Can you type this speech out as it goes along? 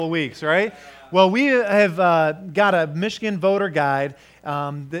Weeks, right? Well, we have got a Michigan voter guide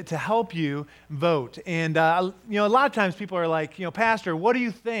to help you vote. And, a lot of times people are like, Pastor, what do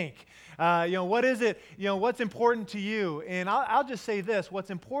you think? What is it? What's important to you? And I'll just say this. What's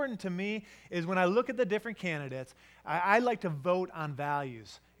important to me is when I look at the different candidates, I like to vote on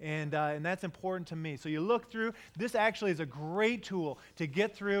values. And that's important to me. So you look through. This actually is a great tool to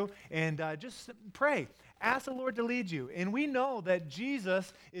get through and just pray. Ask the Lord to lead you. And we know that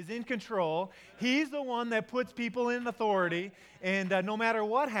Jesus is in control. He's the one that puts people in authority. And no matter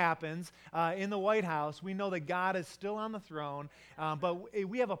what happens in the White House, we know that God is still on the throne. But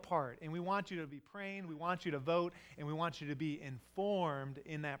we have a part. And we want you to be praying. We want you to vote. And we want you to be informed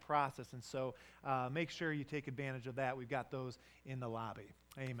in that process. And so make sure you take advantage of that. We've got those in the lobby.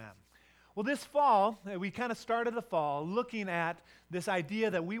 Amen. Well, this fall, we kind of started the fall looking at this idea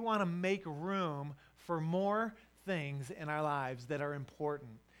that we want to make room for more things in our lives that are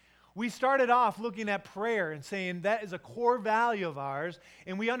important. We started off looking at prayer and saying that is a core value of ours,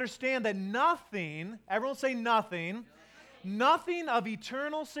 and we understand that nothing, everyone say nothing, nothing of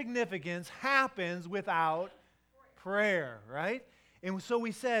eternal significance happens without prayer, right? And so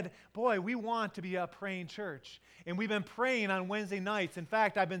we said, boy, we want to be a praying church. And we've been praying on Wednesday nights. In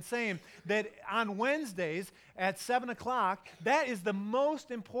fact, I've been saying that on Wednesdays at 7 o'clock, that is the most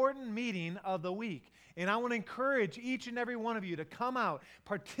important meeting of the week. And I want to encourage each and every one of you to come out,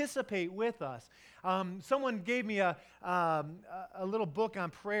 participate with us. Someone gave me a little book on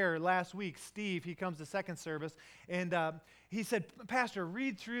prayer last week. Steve, he comes to second service, and he said, Pastor,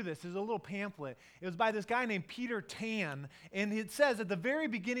 read through this. There's a little pamphlet. It was by this guy named Peter Tan, and it says at the very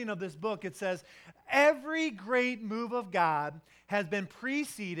beginning of this book, it says, every great move of God has been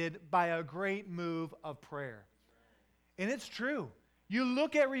preceded by a great move of prayer. And it's true. You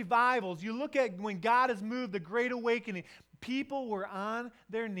look at revivals, you look at when God has moved, the Great Awakening, people were on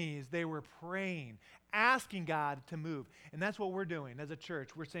their knees, they were praying, asking God to move. And that's what we're doing as a church.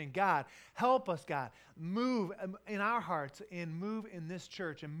 We're saying, God, help us, God, move in our hearts and move in this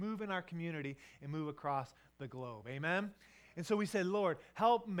church and move in our community and move across the globe. Amen? And so we said, Lord,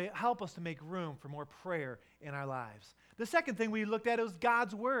 help us to make room for more prayer in our lives. The second thing we looked at was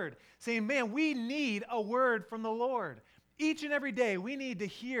God's Word, saying, man, we need a word from the Lord. Each and every day, we need to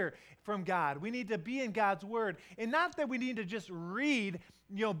hear from God. We need to be in God's Word. And not that we need to just read,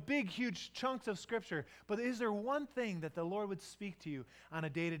 big, huge chunks of Scripture, but is there one thing that the Lord would speak to you on a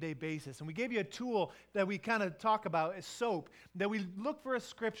day-to-day basis? And we gave you a tool that we kind of talk about as SOAP, that we look for a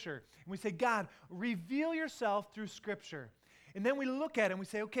Scripture. And we say, God, reveal yourself through Scripture. And then we look at it and we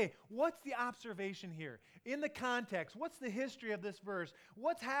say, okay, what's the observation here? In the context, what's the history of this verse?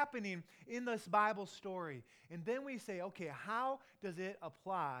 What's happening in this Bible story? And then we say, okay, how does it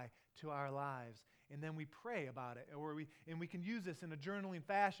apply to our lives? And then we pray about it. And we can use this in a journaling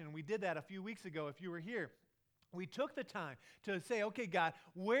fashion. We did that a few weeks ago if you were here. We took the time to say, okay, God,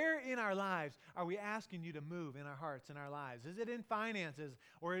 where in our lives are we asking you to move in our hearts, in our lives? Is it in finances,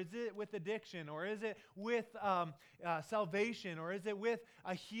 or is it with addiction, or is it with salvation, or is it with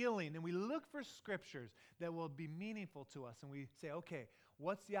a healing? And we look for scriptures that will be meaningful to us, and we say, okay,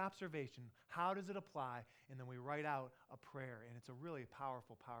 what's the observation? How does it apply? And then we write out a prayer, and it's a really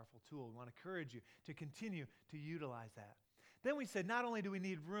powerful, powerful tool. We want to encourage you to continue to utilize that. Then we said, not only do we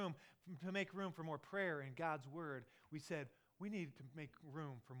need room to make room for more prayer in God's Word, we said we need to make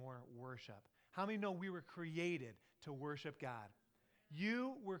room for more worship. How many know we were created to worship God?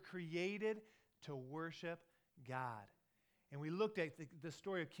 You were created to worship God. And we looked at the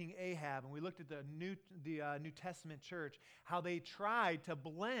story of King Ahab, and we looked at the New Testament church, how they tried to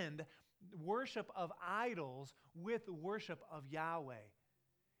blend worship of idols with worship of Yahweh.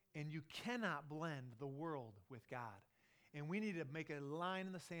 And you cannot blend the world with God. And we need to make a line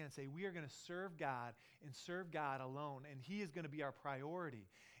in the sand and say, we are going to serve God and serve God alone, and He is going to be our priority.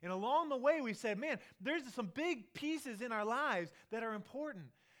 And along the way, we said, man, there's some big pieces in our lives that are important.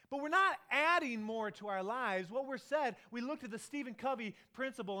 But we're not adding more to our lives. What we're said, we looked at the Stephen Covey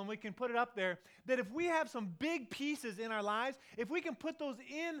principle, and we can put it up there, that if we have some big pieces in our lives, if we can put those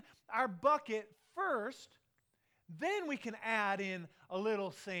in our bucket first, then we can add in a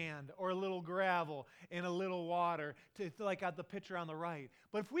little sand or a little gravel and a little water to like the picture on the right.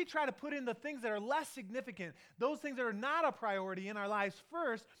 But if we try to put in the things that are less significant, those things that are not a priority in our lives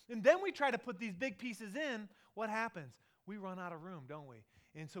first, and then we try to put these big pieces in, what happens? We run out of room, don't we?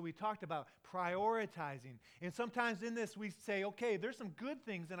 And so we talked about prioritizing. And sometimes in this we say, okay, there's some good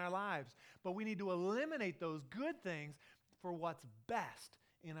things in our lives, but we need to eliminate those good things for what's best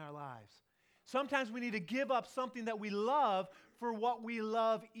in our lives. Sometimes we need to give up something that we love for what we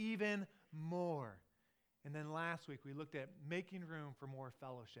love even more. And then last week, we looked at making room for more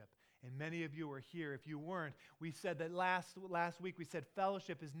fellowship. And many of you were here. If you weren't, we said that last week, we said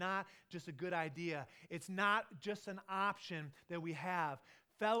fellowship is not just a good idea. It's not just an option that we have.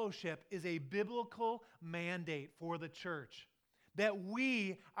 Fellowship is a biblical mandate for the church, that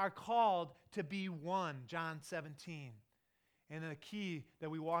we are called to be one, John 17. And the key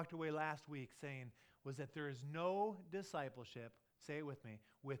that we walked away last week saying was that there is no discipleship, say it with me,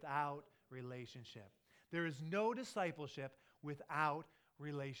 without relationship. There is no discipleship without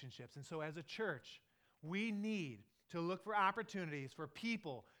relationships. And so as a church, we need to look for opportunities for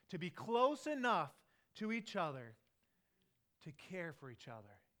people to be close enough to each other to care for each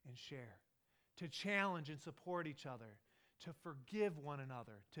other and share, to challenge and support each other, to forgive one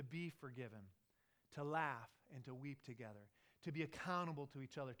another, to be forgiven, to laugh and to weep together, to be accountable to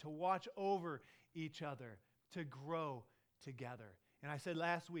each other, to watch over each other, to grow together. And I said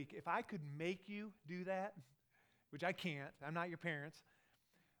last week, if I could make you do that, which I can't, I'm not your parents,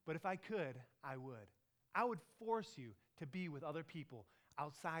 but if I could, I would. I would force you to be with other people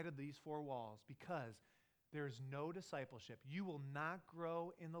outside of these four walls because there is no discipleship. You will not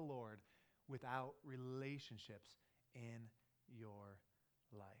grow in the Lord without relationships in your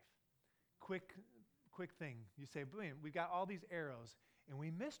life. Quick thing. You say, "Man, we've got all these arrows, and we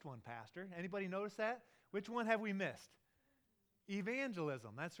missed one, Pastor." Anybody notice that? Which one have we missed?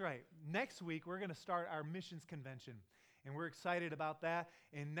 Evangelism. That's right. Next week, we're going to start our missions convention, and we're excited about that.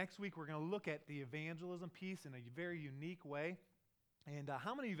 And next week, we're going to look at the evangelism piece in a very unique way. And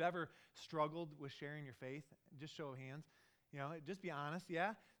how many of you have ever struggled with sharing your faith? Just show of hands. Just be honest,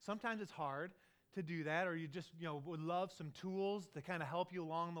 yeah? Sometimes it's hard to do that, or you just, would love some tools to kind of help you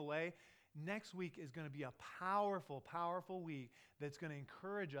along the way. Next week is going to be a powerful, powerful week that's going to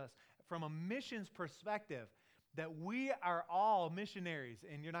encourage us from a missions perspective that we are all missionaries,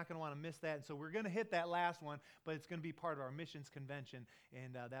 and you're not going to want to miss that. And so we're going to hit that last one, but it's going to be part of our missions convention,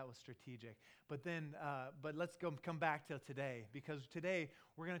 and that was strategic. But let's come back to today, because today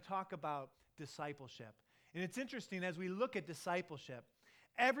we're going to talk about discipleship. And it's interesting, as we look at discipleship,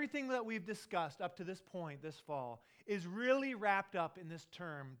 everything that we've discussed up to this point this fall is really wrapped up in this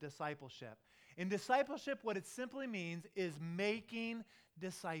term, discipleship. In discipleship, what it simply means is making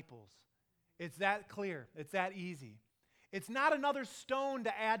disciples. It's that clear. It's that easy. It's not another stone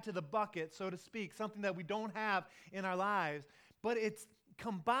to add to the bucket, so to speak, something that we don't have in our lives, but it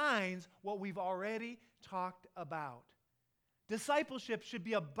combines what we've already talked about. Discipleship should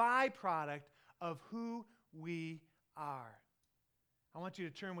be a byproduct of who we are. I want you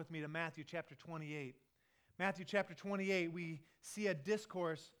to turn with me to Matthew chapter 28. Matthew chapter 28, we see a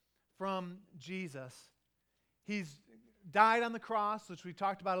discourse from Jesus. He's died on the cross, which we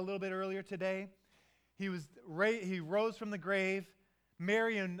talked about a little bit earlier today. He rose from the grave.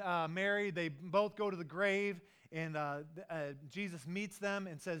 Mary and Mary, they both go to the grave, and Jesus meets them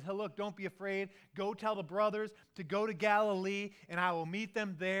and says, "Hey, look, don't be afraid. Go tell the brothers to go to Galilee, and I will meet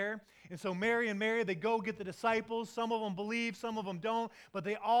them there." And so Mary and Mary, they go get the disciples. Some of them believe, some of them don't, but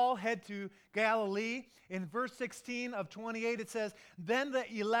they all head to Galilee. In verse 16 of 28, it says, "Then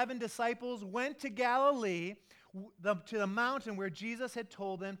the 11 disciples went to Galilee, to the mountain where Jesus had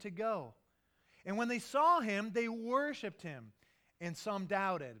told them to go. And when they saw him, they worshiped him, and some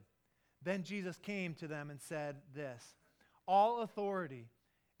doubted. Then Jesus came to them and said this, 'All authority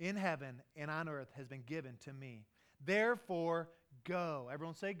in heaven and on earth has been given to me. Therefore, go.'"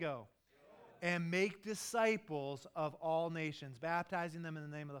 Everyone say go. "And make disciples of all nations, baptizing them in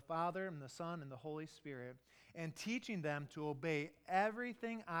the name of the Father and the Son and the Holy Spirit, and teaching them to obey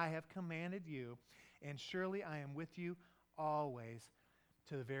everything I have commanded you. And surely I am with you always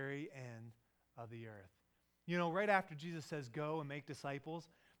to the very end of the earth." Right after Jesus says go and make disciples,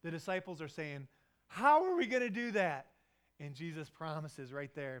 the disciples are saying, "How are we going to do that?" And Jesus promises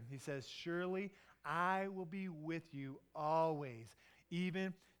right there. He says, "Surely I will be with you always,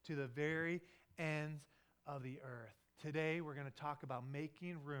 even to the very ends of the earth." Today we're going to talk about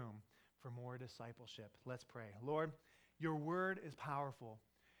making room for more discipleship. Let's pray. Lord, your word is powerful.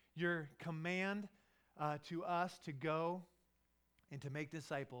 Your command to us to go and to make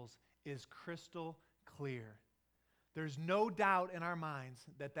disciples is crystal clear. There's no doubt in our minds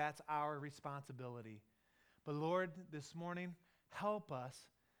that that's our responsibility. But Lord, this morning, help us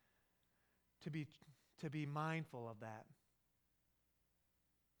to be mindful of that.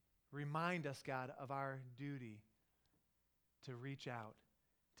 Remind us, God, of our duty to reach out,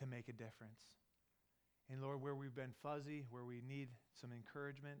 to make a difference. And Lord, where we've been fuzzy, where we need some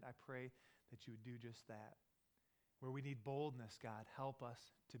encouragement, I pray that you would do just that. Where we need boldness, God, help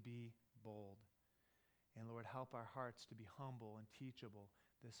us to be bold. And Lord, help our hearts to be humble and teachable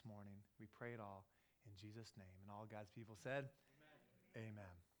this morning. We pray it all In Jesus' name. And all God's people said,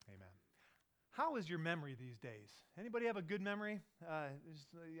 Amen. Amen. How is your memory these days? Anybody have a good memory? Just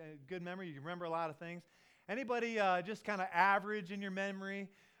a good memory? You can remember a lot of things. Anybody just kind of average in your memory?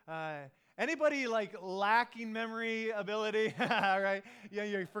 Anybody like lacking memory ability? Right?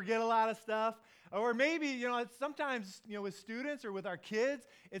 You forget a lot of stuff. Or maybe, it's sometimes, with students or with our kids,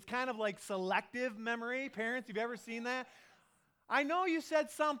 it's kind of like selective memory. Parents, have you ever seen that? I know you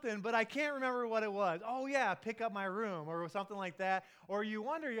said something, but I can't remember what it was. Oh yeah, pick up my room or something like that. Or you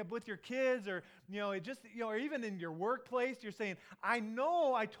wonder with your kids or, or even in your workplace, you're saying, I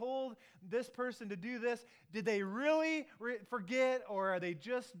know I told this person to do this. Did they really forget or are they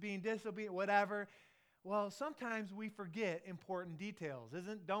just being disobedient, whatever? Well, sometimes we forget important details,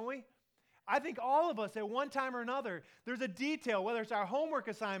 don't we? I think all of us at one time or another, there's a detail, whether it's our homework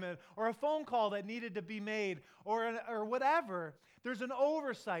assignment or a phone call that needed to be made or whatever. There's an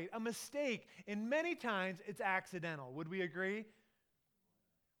oversight, a mistake, and many times it's accidental. Would we agree?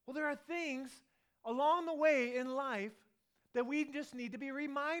 Well, there are things along the way in life that we just need to be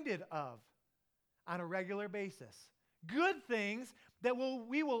reminded of on a regular basis. Good things that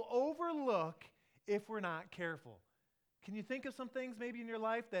we will overlook if we're not careful. Can you think of some things maybe in your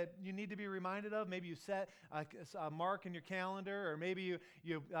life that you need to be reminded of? Maybe you set a mark in your calendar, or maybe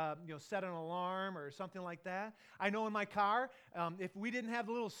you set an alarm or something like that. I know in my car, if we didn't have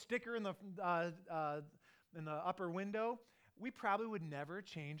the little sticker in the upper window, we probably would never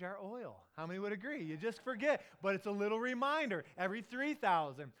change our oil. How many would agree? You just forget. But it's a little reminder every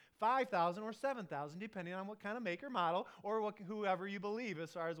 3,000, 5,000, or 7,000, depending on what kind of make or model, or whoever you believe as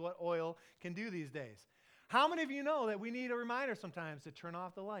far as what oil can do these days. How many of you know that we need a reminder sometimes to turn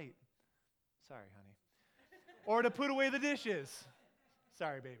off the light? Sorry, honey. Or to put away the dishes.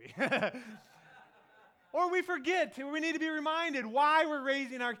 Sorry, baby. Or we forget. We need to be reminded why we're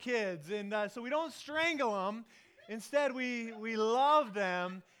raising our kids. And so we don't strangle them. Instead, we love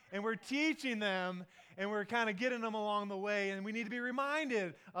them, and we're teaching them, and we're kind of getting them along the way, and we need to be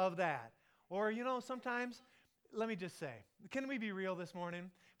reminded of that. Or, sometimes, let me just say, can we be real this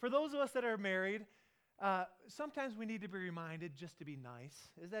morning? For those of us that are married, sometimes we need to be reminded just to be nice.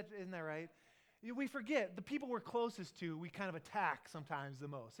 Isn't that right? We forget the people we're closest to, we kind of attack sometimes the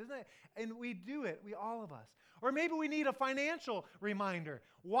most, isn't it? And we do it, all of us. Or maybe we need a financial reminder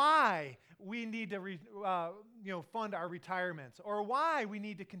why we need to fund our retirements, or why we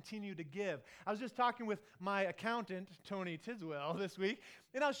need to continue to give. I was just talking with my accountant, Tony Tiswell, this week,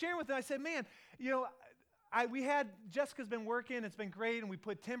 and I was sharing with him. I said, "Man, Jessica's been working, it's been great, and we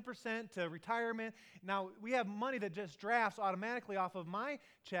put 10% to retirement. Now, we have money that just drafts automatically off of my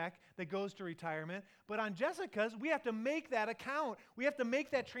check that goes to retirement, but on Jessica's, we have to make that account. We have to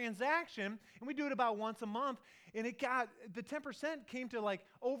make that transaction, and we do it about once a month, and the 10% came to like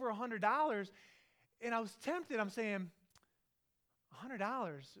over $100, and I was tempted. I'm saying,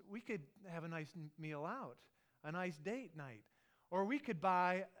 $100, we could have a nice meal out, a nice date night, or we could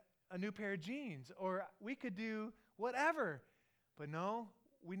buy a new pair of jeans, or we could do whatever. But no,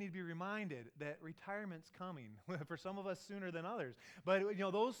 we need to be reminded that retirement's coming, for some of us sooner than others. But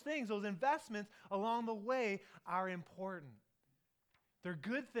those things, those investments along the way are important. They're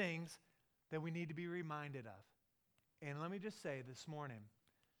good things that we need to be reminded of. And let me just say this morning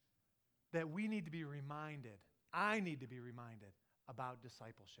that we need to be reminded, I need to be reminded about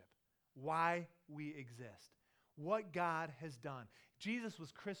discipleship, why we exist, what God has done. Jesus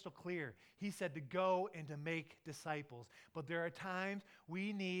was crystal clear. He said to go and to make disciples. But there are times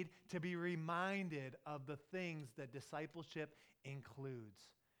we need to be reminded of the things that discipleship includes.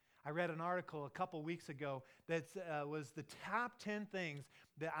 I read an article a couple weeks ago that was the top 10 things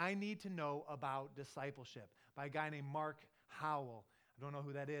that I need to know about discipleship by a guy named Mark Howell. I don't know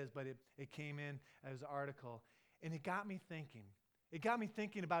who that is, but it came in as an article. And it got me thinking. It got me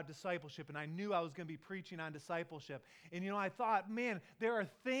thinking about discipleship, and I knew I was going to be preaching on discipleship. And, I thought, man, there are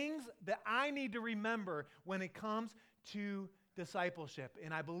things that I need to remember when it comes to discipleship.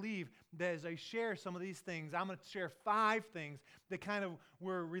 And I believe that as I share some of these things, I'm going to share 5 things that kind of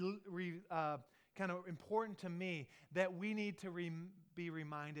were kind of important to me that we need to be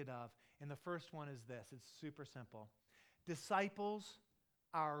reminded of. And the first one is this. It's super simple. Disciples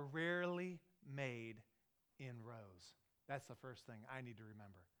are rarely made in rows. That's the first thing I need to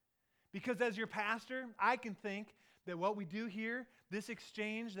remember. Because as your pastor, I can think that what we do here, this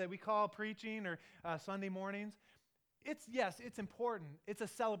exchange that we call preaching or Sunday mornings, it's important. It's a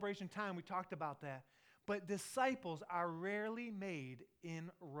celebration time. We talked about that. But disciples are rarely made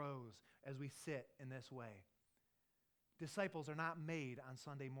in rows as we sit in this way. Disciples are not made on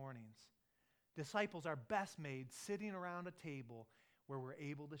Sunday mornings. Disciples are best made sitting around a table where we're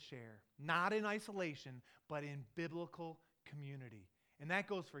able to share, not in isolation, but in biblical community. And that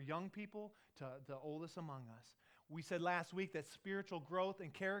goes for young people to the oldest among us. We said last week that spiritual growth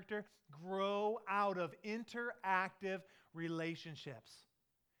and character grow out of interactive relationships.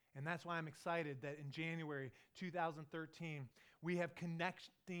 And that's why I'm excited that in January 2013, we have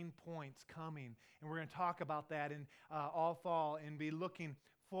connecting points coming. And we're going to talk about that in all fall and be looking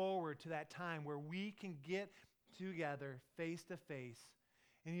forward to that time where we can get together face to face.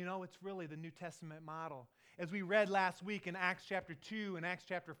 And you know, it's really the New Testament model. As we read last week in Acts chapter 2, and Acts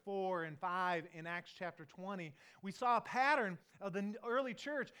chapter 4 and 5, in Acts chapter 20, we saw a pattern of the early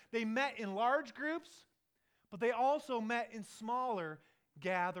church. They met in large groups, but they also met in smaller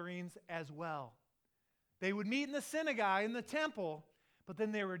gatherings as well. They would meet in the synagogue, in the temple, but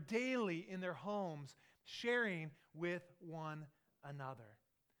then they were daily in their homes sharing with one another.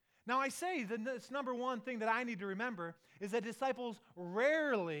 Now I say that this number one thing that I need to remember is that disciples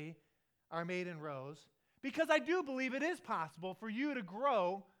rarely are made in rows, because I do believe it is possible for you to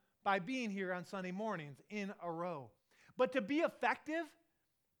grow by being here on Sunday mornings in a row. But to be effective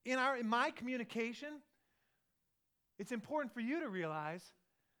in my communication, it's important for you to realize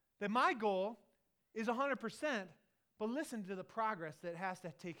that my goal is 100%, but listen to the progress that has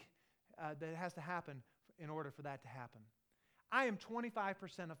to happen in order for that to happen. I am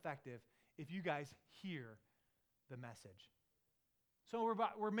 25% effective if you guys hear the message. So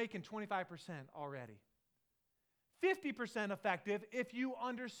we're making 25% already. 50% effective if you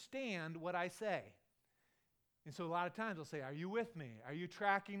understand what I say. And so a lot of times I'll say, are you with me? Are you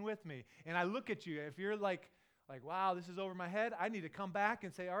tracking with me? And I look at you. If you're like, wow, this is over my head, I need to come back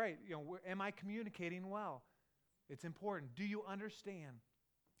and say, all right, am I communicating well? It's important. Do you understand?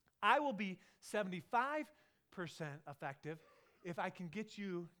 I will be 75% effective if I can get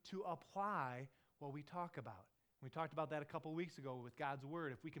you to apply what we talk about. We talked about that a couple weeks ago with God's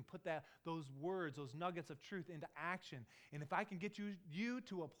Word. If we can put those words, those nuggets of truth into action, and if I can get you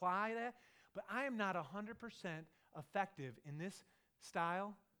to apply that, but I am not 100% effective in this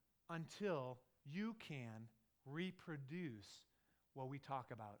style until you can reproduce what we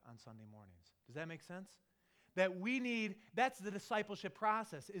talk about on Sunday mornings. Does that make sense? That's the discipleship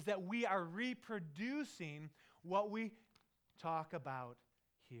process, is that we are reproducing what we talk about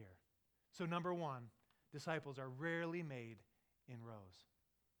here. So number one, disciples are rarely made in rows.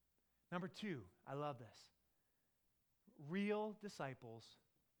 Number two, I love this. Real disciples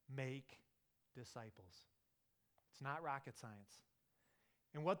make disciples. It's not rocket science.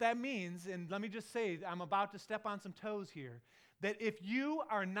 And what that means, and let me just say, I'm about to step on some toes here, that if you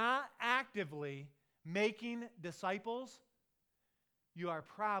are not actively making disciples, you are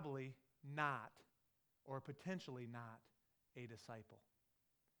probably not, or potentially not, a disciple.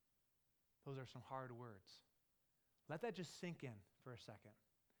 Those are some hard words. Let that just sink in for a second.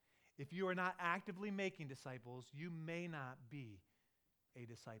 If you are not actively making disciples, you may not be a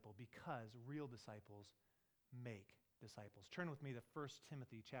disciple, because real disciples make disciples. Turn with me to 1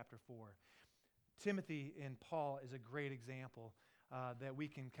 Timothy chapter 4. Timothy and Paul is a great example that we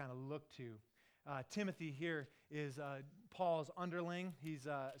can kind of look to. Timothy here is Paul's underling. He's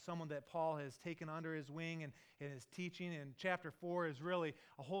someone that Paul has taken under his wing and is teaching. And chapter 4 is really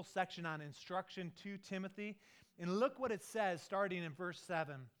a whole section on instruction to Timothy. And look what it says starting in verse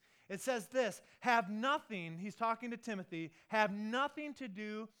 7. It says this, have nothing, he's talking to Timothy, have nothing to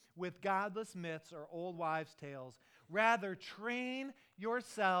do with godless myths or old wives' tales. Rather, train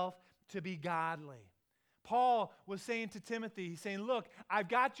yourself to be godly. Paul was saying to Timothy, he's saying, look, I've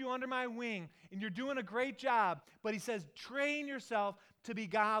got you under my wing, and you're doing a great job. But he says, train yourself to be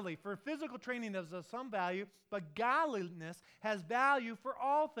godly. For physical training is of some value, but godliness has value for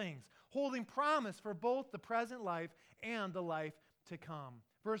all things, holding promise for both the present life and the life to come.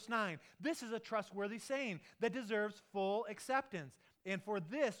 Verse 9, this is a trustworthy saying that deserves full acceptance. And for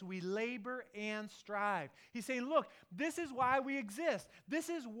this we labor and strive. He's saying, look, this is why we exist. This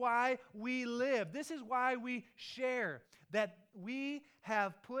is why we live. This is why we share. That we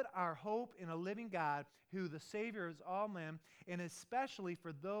have put our hope in a living God who the Savior is all men, and especially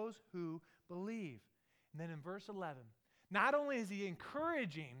for those who believe. And then in verse 11, not only is he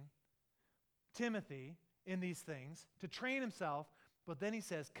encouraging Timothy in these things to train himself, but then he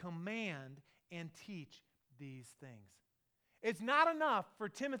says, command and teach these things. It's not enough for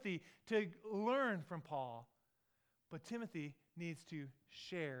Timothy to learn from Paul, but Timothy needs to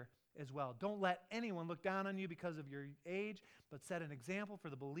share as well. Don't let anyone look down on you because of your age, but set an example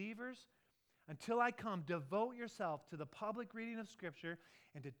for the believers. Until I come, devote yourself to the public reading of Scripture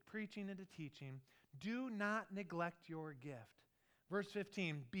and to preaching and to teaching. Do not neglect your gift. Verse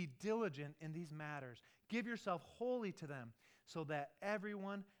 15, be diligent in these matters. Give yourself wholly to them, so that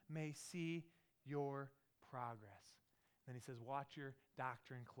everyone may see your progress. Then he says, watch your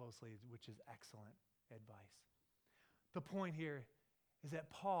doctrine closely, which is excellent advice. The point here is that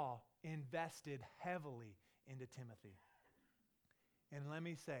Paul invested heavily into Timothy. And let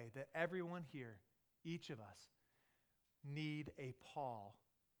me say that everyone here, each of us, need a Paul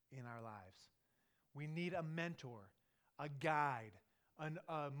in our lives. We need a mentor, a guide,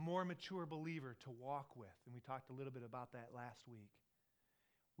 a more mature believer to walk with. And we talked a little bit about that last week.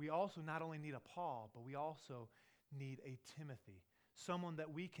 We also not only need a Paul, but we also need a Timothy, someone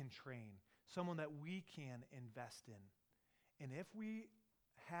that we can train, someone that we can invest in. And if we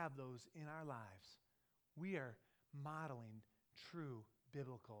have those in our lives, we are modeling true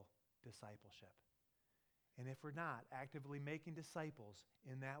biblical discipleship. And if we're not actively making disciples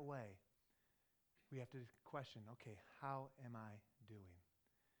in that way, we have to question, okay, how am I doing?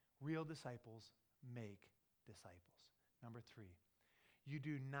 Real disciples make disciples. Number 3, you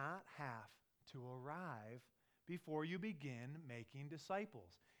do not have to arrive before you begin making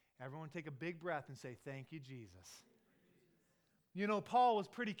disciples. Everyone take a big breath and say, thank you, Jesus. You know, Paul was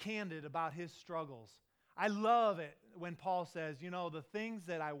pretty candid about his struggles. I love it when Paul says, the things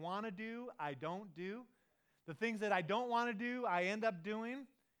that I want to do, I don't do. The things that I don't want to do, I end up doing.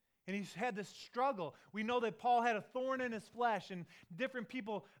 And he's had this struggle. We know that Paul had a thorn in his flesh, and different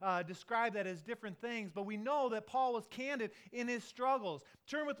people describe that as different things. But we know that Paul was candid in his struggles.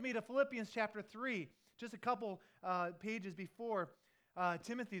 Turn with me to Philippians chapter 3, just a couple pages before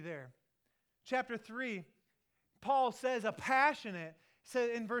Timothy there. Chapter 3, Paul says,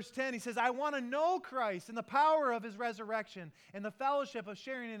 in verse 10, he says, I want to know Christ and the power of his resurrection and the fellowship of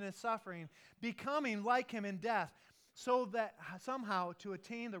sharing in his suffering, becoming like him in death, so that somehow to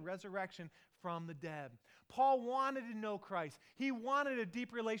attain the resurrection from the dead. Paul wanted to know Christ. He wanted a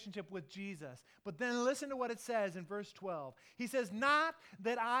deep relationship with Jesus. But then listen to what it says in verse 12. He says, not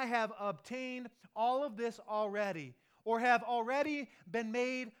that I have obtained all of this already, or have already been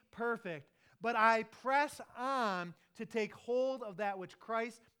made perfect, but I press on to take hold of that which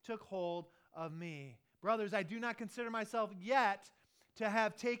Christ took hold of me. Brothers, I do not consider myself yet to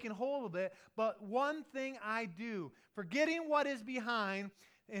have taken hold of it, but one thing I do, forgetting what is behind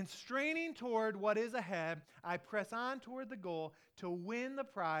and straining toward what is ahead, I press on toward the goal to win the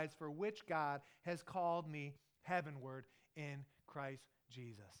prize for which God has called me heavenward in Christ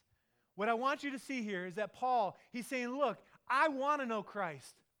Jesus. What I want you to see here is that Paul, he's saying, look, I want to know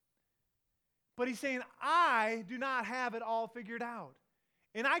Christ. But he's saying, I do not have it all figured out.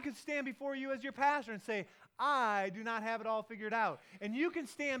 And I could stand before you as your pastor and say, I do not have it all figured out. And you can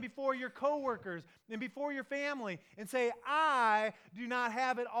stand before your coworkers and before your family and say, I do not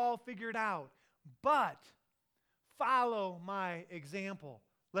have it all figured out. But follow my example.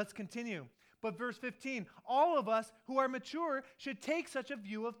 Let's continue. But verse 15, all of us who are mature should take such a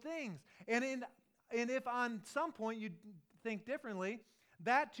view of things. And if on some point you think differently,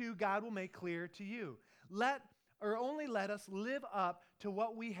 that too God will make clear to you. Only let us live up to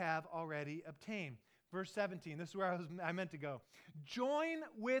what we have already obtained. Verse 17, this is where I meant to go. Join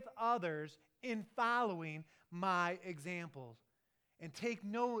with others in following my examples, and take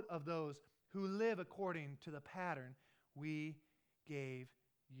note of those who live according to the pattern we gave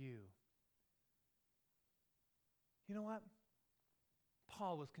you. You know what?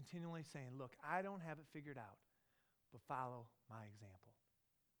 Paul was continually saying, look, I don't have it figured out, but follow my example.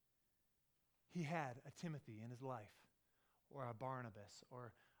 He had a Timothy in his life, or a Barnabas,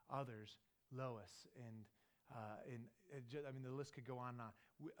 or others, Lois, and the list could go on and on,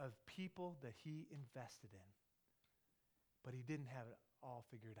 of people that he invested in. But he didn't have it all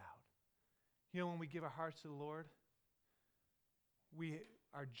figured out. You know, when we give our hearts to the Lord, we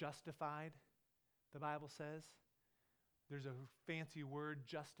are justified, the Bible says. There's a fancy word,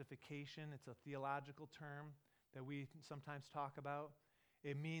 justification. It's a theological term that we sometimes talk about.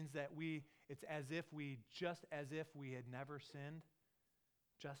 It means that it's just as if we had never sinned.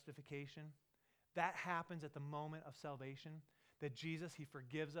 Justification. That happens at the moment of salvation. That Jesus, he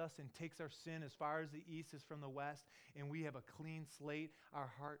forgives us and takes our sin as far as the east is from the west, and we have a clean slate.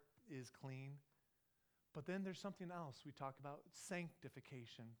 Our heart is clean. But then there's something else we talk about,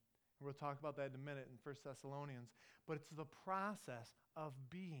 sanctification. We'll talk about that in a minute in 1 Thessalonians. But it's the process of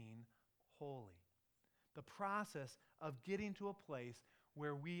being holy. The process of getting to a place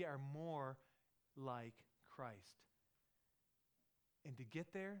where we are more like Christ. And to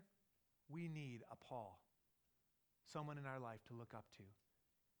get there, we need a Paul, someone in our life to look up to.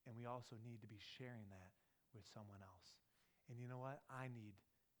 And we also need to be sharing that with someone else. And you know what? I need,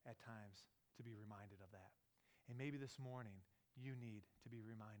 at times, to be reminded of that. And maybe this morning, you need to be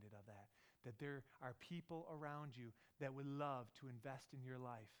reminded of that. that there are people around you that would love to invest in your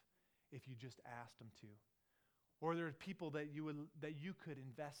life if you just asked them to. Or there are people that you could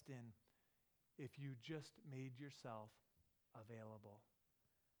invest in if you just made yourself available.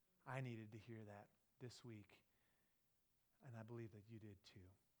 I needed to hear that this week, and I believe that you did too.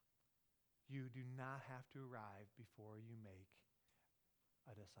 You do not have to arrive before you make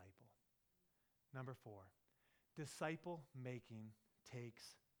a disciple. Number 4, disciple making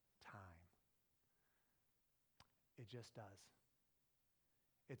takes time. It just does.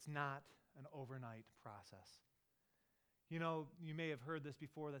 It's not an overnight process. You know, you may have heard this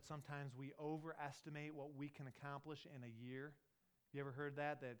before, that sometimes we overestimate what we can accomplish in a year. You ever heard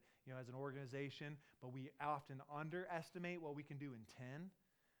that? That, you know, as an organization, but we often underestimate what we can do in 10.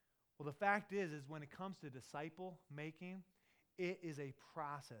 Well, the fact is when it comes to disciple making, it is a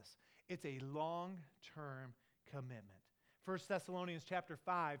process. It's a long-term commitment. 1 Thessalonians chapter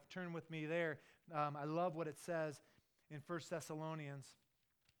 5, turn with me there. I love what it says in 1 Thessalonians.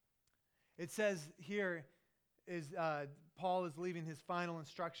 It says here, Paul is leaving his final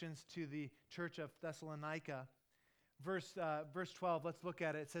instructions to the church of Thessalonica. Verse 12, let's look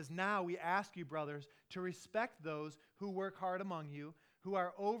at it. It says, "Now we ask you, brothers, to respect those who work hard among you, who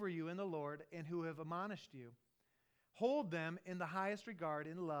are over you in the Lord, and who have admonished you. Hold them in the highest regard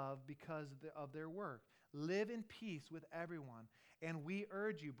in love because of their work. Live in peace with everyone. And we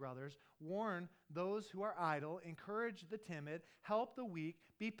urge you, brothers, warn those who are idle, encourage the timid, help the weak,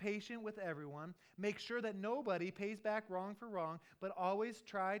 be patient with everyone. Make sure that nobody pays back wrong for wrong, but always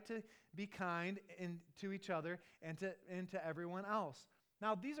try to be kind to each other and to everyone else."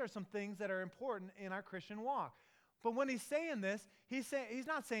 Now, these are some things that are important in our Christian walk. But when he's saying this, he's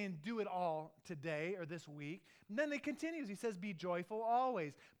not saying do it all today or this week. And then he continues. He says, "Be joyful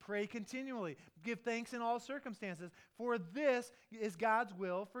always. Pray continually. Give thanks in all circumstances. For this is God's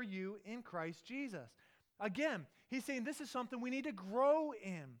will for you in Christ Jesus." Again, he's saying this is something we need to grow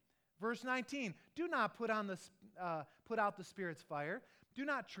in. Verse 19, "Do not put out the Spirit's fire. Do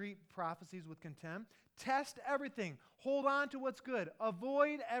not treat prophecies with contempt. Test everything. Hold on to what's good.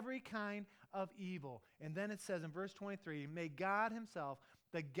 Avoid every kind of evil." And then it says in verse 23, "May God himself,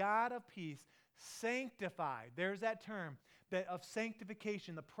 the God of peace, sanctify." There's that term of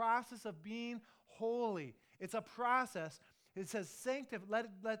sanctification, the process of being holy. It's a process. It says,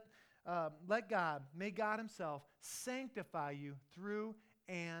 may God himself sanctify you through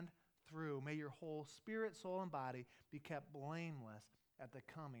and through. May your whole spirit, soul, and body be kept blameless at the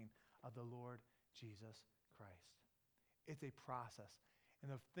coming of the Lord Jesus Christ. It's a process.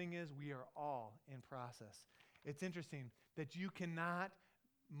 And the thing is, we are all in process. It's interesting that you cannot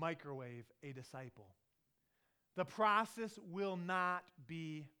microwave a disciple. The process will not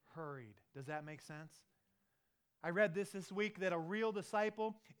be hurried. Does that make sense? I read this week that a real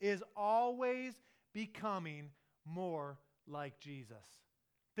disciple is always becoming more like Jesus.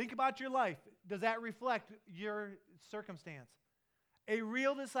 Think about your life. Does that reflect your circumstance? A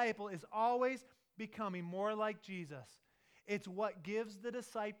real disciple is always becoming more like Jesus. It's what gives the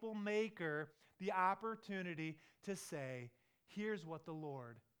disciple maker the opportunity to say, here's what the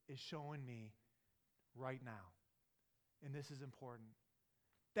Lord is showing me right now. And this is important.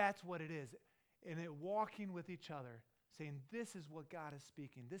 That's what it is. And it walking with each other, saying, this is what God is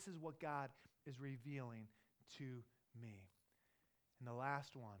speaking. This is what God is revealing to me. And the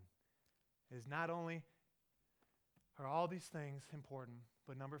last one is not only are all these things important,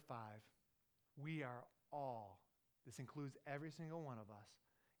 but number 5, we are all, this includes every single one of us,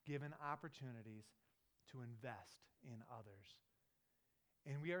 given opportunities to invest in others.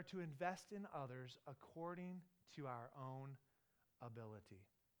 And we are to invest in others according to our own ability.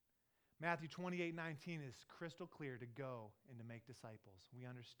 Matthew 28:19 is crystal clear to go and to make disciples. We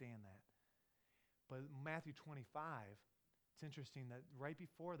understand that. But Matthew 25, it's interesting that right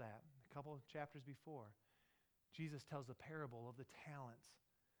before that, a couple of chapters before, Jesus tells the parable of the talents,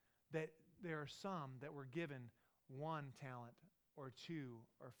 that there are some that were given 1 talent or 2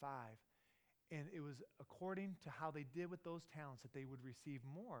 or 5. And it was according to how they did with those talents that they would receive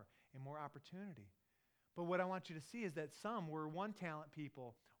more and more opportunity. But what I want you to see is that some were 1 talent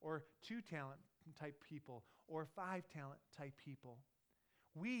people or 2 talent type people or 5 talent type people.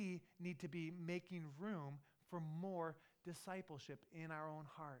 We need to be making room for more discipleship in our own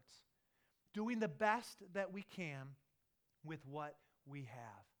hearts, doing the best that we can with what we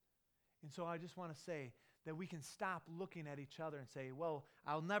have. And so I just want to say that we can stop looking at each other and say, well,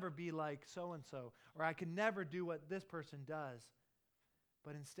 I'll never be like so-and-so, or I can never do what this person does.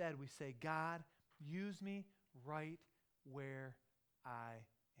 But instead we say, God, use me right where I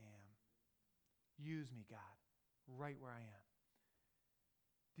am. Use me, God, right where I am.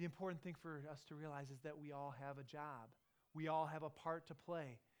 the important thing for us to realize is that we all have a job. We all have a part to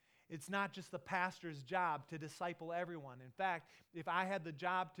play. It's not just the pastor's job to disciple everyone. In fact, if I had the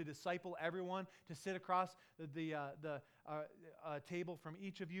job to disciple everyone, to sit across the table from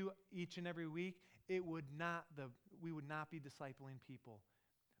each of you each and every week, we would not be discipling people.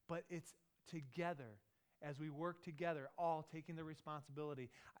 But it's together, as we work together, all taking the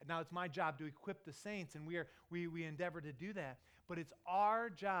responsibility. Now, it's my job to equip the saints, and we endeavor to do that. But it's our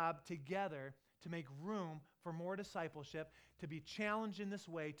job together to make room for more discipleship, to be challenged in this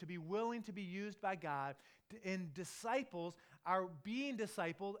way, to be willing to be used by God. And disciples are being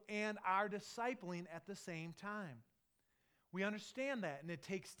discipled and are discipling at the same time. We understand that, and it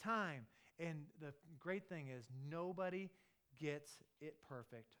takes time. And the great thing is, nobody gets it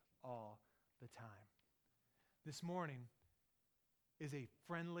perfect all the time. This morning is a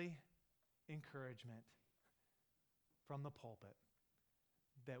friendly encouragement from the pulpit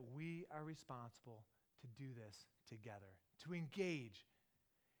that we are responsible to do this together, to engage.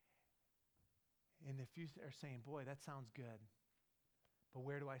 And if you are saying, boy, that sounds good, but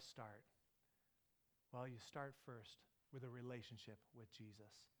where do I start? Well, you start first with a relationship with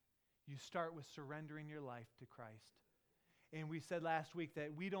Jesus. You start with surrendering your life to Christ. And we said last week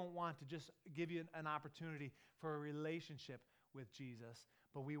that we don't want to just give you an opportunity for a relationship with Jesus,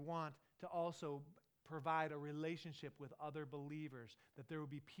 but we want to also provide a relationship with other believers, that there will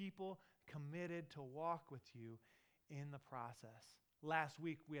be people committed to walk with you in the process. Last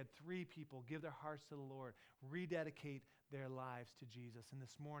week, we had 3 people give their hearts to the Lord, rededicate their lives to Jesus. And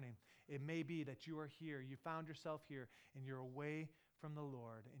this morning, it may be that you are here, you found yourself here, and you're away from the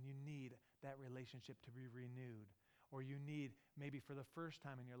Lord, and you need that relationship to be renewed. Or you need, maybe for the first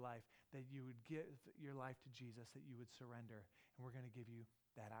time in your life, that you would give your life to Jesus, that you would surrender. And we're going to give you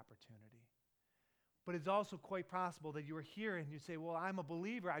that opportunity. But it's also quite possible that you are here and you say, well, I'm a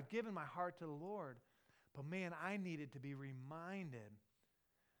believer. I've given my heart to the Lord. But man, I needed to be reminded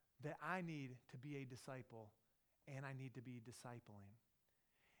that I need to be a disciple and I need to be discipling.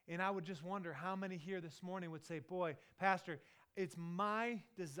 And I would just wonder how many here this morning would say, boy, Pastor, it's my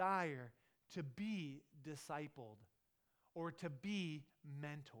desire to be discipled or to be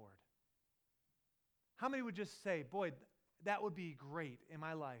mentored. How many would just say, boy, that would be great in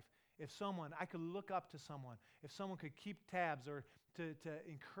my life if I could look up to someone, if someone could keep tabs or to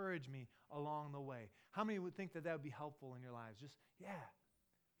encourage me along the way? How many would think that would be helpful in your lives? Just,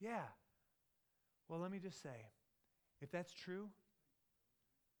 yeah. Well, let me just say, if that's true,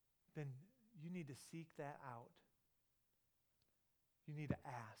 then you need to seek that out. You need to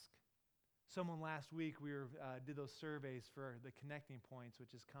ask. Someone last week, we did those surveys for the connecting points,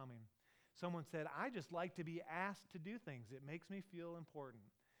 which is coming. Someone said, I just like to be asked to do things. It makes me feel important.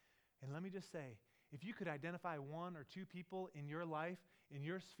 And let me just say, if you could identify 1 or 2 people in your life, in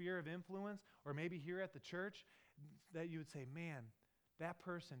your sphere of influence, or maybe here at the church, that you would say, man, that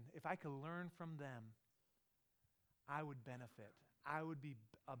person, if I could learn from them, I would benefit. I would be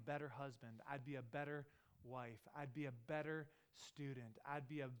a better husband. I'd be a better wife. I'd be a better student. I'd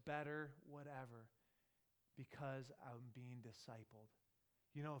be a better whatever because I'm being discipled.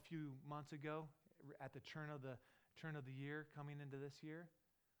 You know, a few months ago, at the turn of the year, coming into this year,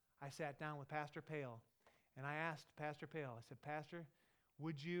 I sat down with Pastor Pale, and I asked Pastor Pale, I said, Pastor,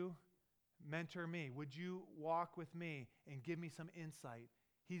 would you mentor me? Would you walk with me and give me some insight?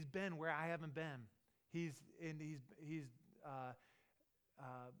 He's been where I haven't been. He's a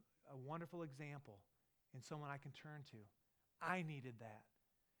wonderful example and someone I can turn to. I needed that.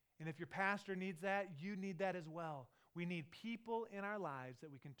 And if your pastor needs that, you need that as well. We need people in our lives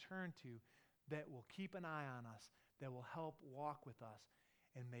that we can turn to that will keep an eye on us, that will help walk with us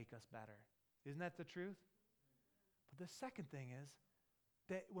and make us better. Isn't that the truth? But the second thing is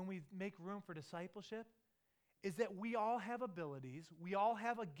that when we make room for discipleship, is that we all have abilities, we all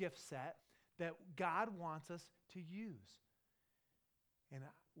have a gift set that God wants us to use. And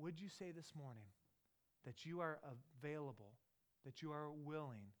would you say this morning that you are available, that you are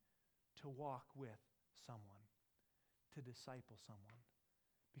willing to walk with someone, to disciple someone?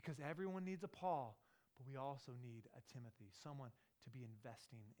 Because everyone needs a Paul, but we also need a Timothy, someone to be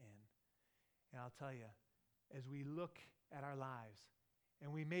investing in. And I'll tell you, as we look at our lives,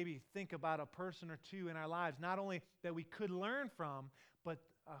 and we maybe think about a person or 2 in our lives, not only that we could learn from, but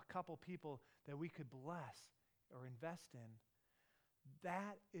a couple people that we could bless or invest in,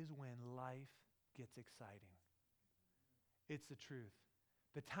 that is when life gets exciting. It's the truth.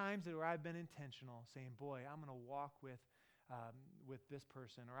 The times where I've been intentional, saying, boy, I'm going to walk with this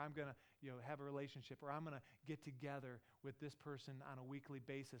person, or I'm going to have a relationship, or I'm going to get together with this person on a weekly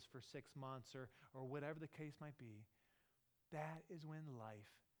basis for 6 months, or whatever the case might be, that is when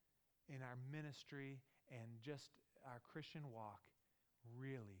life in our ministry and just our Christian walk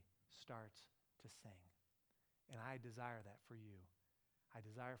really starts to sing. And I desire that for you. I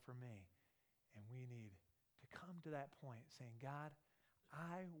desire for me. And we need to come to that point saying, God,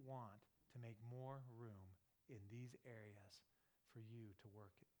 I want to make more room in these areas for you to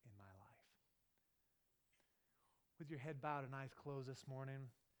work in my life. With your head bowed and eyes closed this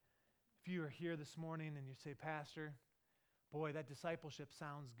morning, if you are here this morning and you say, Pastor, boy, that discipleship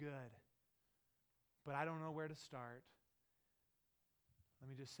sounds good, but I don't know where to start. Let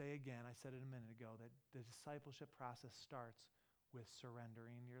me just say again, I said it a minute ago, that the discipleship process starts with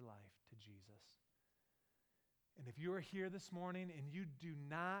surrendering your life to Jesus. And if you are here this morning and you do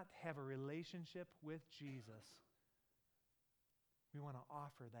not have a relationship with Jesus, we want to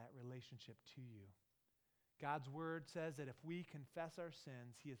offer that relationship to you. God's word says that if we confess our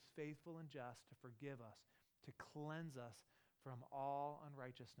sins, he is faithful and just to forgive us, to cleanse us from all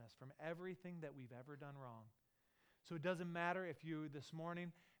unrighteousness, from everything that we've ever done wrong. So it doesn't matter if you this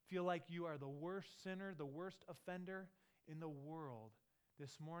morning feel like you are the worst sinner, the worst offender in the world.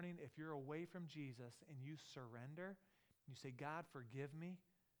 This morning, if you're away from Jesus and you surrender, you say, God, forgive me,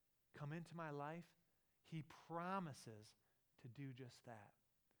 come into my life, he promises to do just that.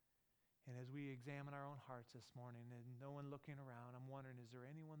 And as we examine our own hearts this morning and no one looking around, I'm wondering, is there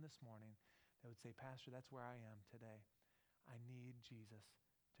anyone this morning that would say, Pastor, that's where I am today. I need Jesus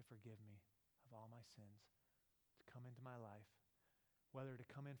to forgive me of all my sins, to come into my life, whether to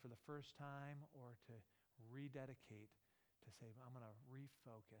come in for the first time or to rededicate, to say, I'm going to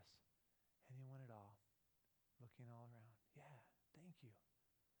refocus. Anyone at all? Looking all around. Yeah, thank you.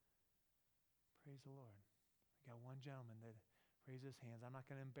 Praise the Lord. We got one gentleman that raised his hands. I'm not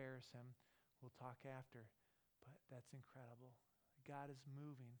going to embarrass him. We'll talk after. But that's incredible. God is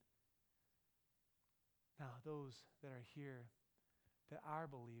moving. Now, those that are here that are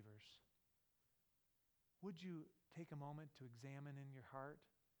believers, would you take a moment to examine in your heart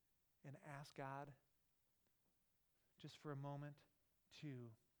and ask God just for a moment to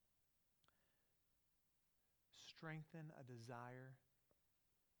strengthen a desire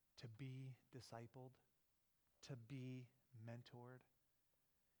to be discipled, to be mentored?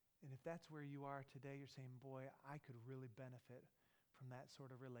 And if that's where you are today, you're saying, boy, I could really benefit from that sort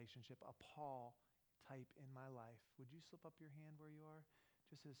of relationship, a Paul type in my life. Would you slip up your hand where you are?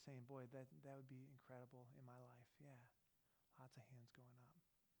 Just as saying, boy, that would be incredible in my life. Yeah, lots of hands going up.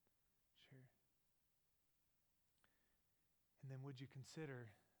 Sure. And then would you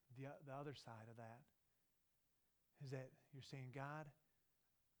consider the other side of that? Is that you're saying, God,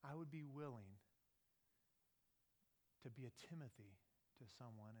 I would be willing to be a Timothy to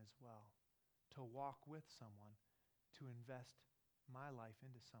someone as well, to walk with someone, to invest my life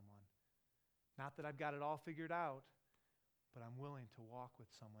into someone. Not that I've got it all figured out, but I'm willing to walk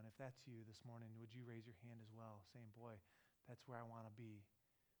with someone. If that's you this morning, would you raise your hand as well, saying, boy, that's where I want to be,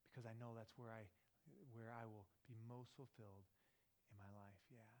 because I know that's where I will be most fulfilled in my life.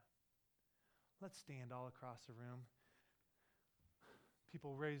 Yeah. Let's stand all across the room.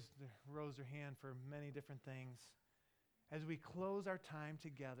 People rose their hand for many different things. As we close our time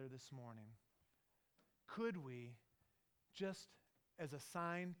together this morning, could we, just as a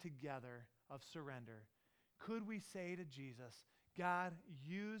sign together of surrender, could we say to Jesus, God,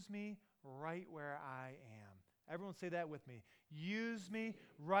 use me right where I am? Everyone say that with me. Use me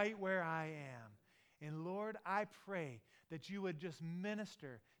right where I am. And Lord, I pray that you would just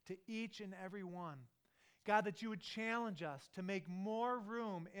minister to each and every one. God, that you would challenge us to make more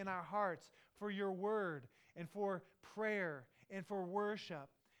room in our hearts for your word and for prayer and for worship,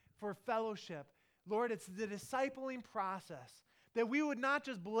 for fellowship. Lord, it's the discipling process, that we would not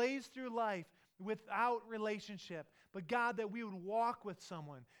just blaze through life without relationship, but God, that we would walk with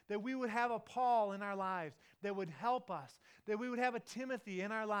someone, that we would have a Paul in our lives that would help us, that we would have a Timothy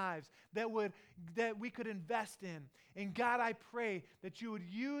in our lives that we could invest in. And God, I pray that you would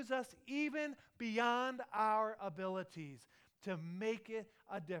use us even beyond our abilities to make it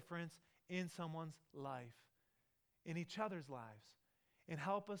a difference in someone's life, in each other's lives. And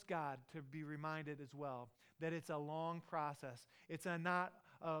help us, God, to be reminded as well that it's a long process. It's not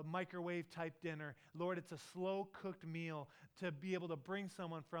a microwave type dinner. Lord, it's a slow cooked meal to be able to bring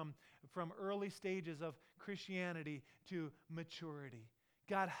someone from early stages of Christianity to maturity.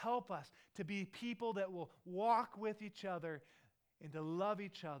 God, help us to be people that will walk with each other and to love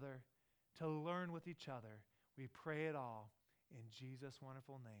each other, to learn with each other. We pray it all in Jesus'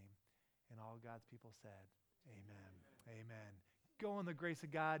 wonderful name. And all God's people said, amen. Amen. Go in the grace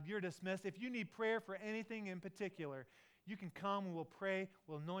of God. You're dismissed. If you need prayer for anything in particular, you can come and we'll pray.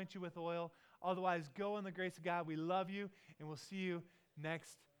 We'll anoint you with oil. Otherwise, go in the grace of God. We love you, and we'll see you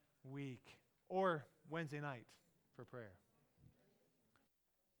next week or Wednesday night for prayer.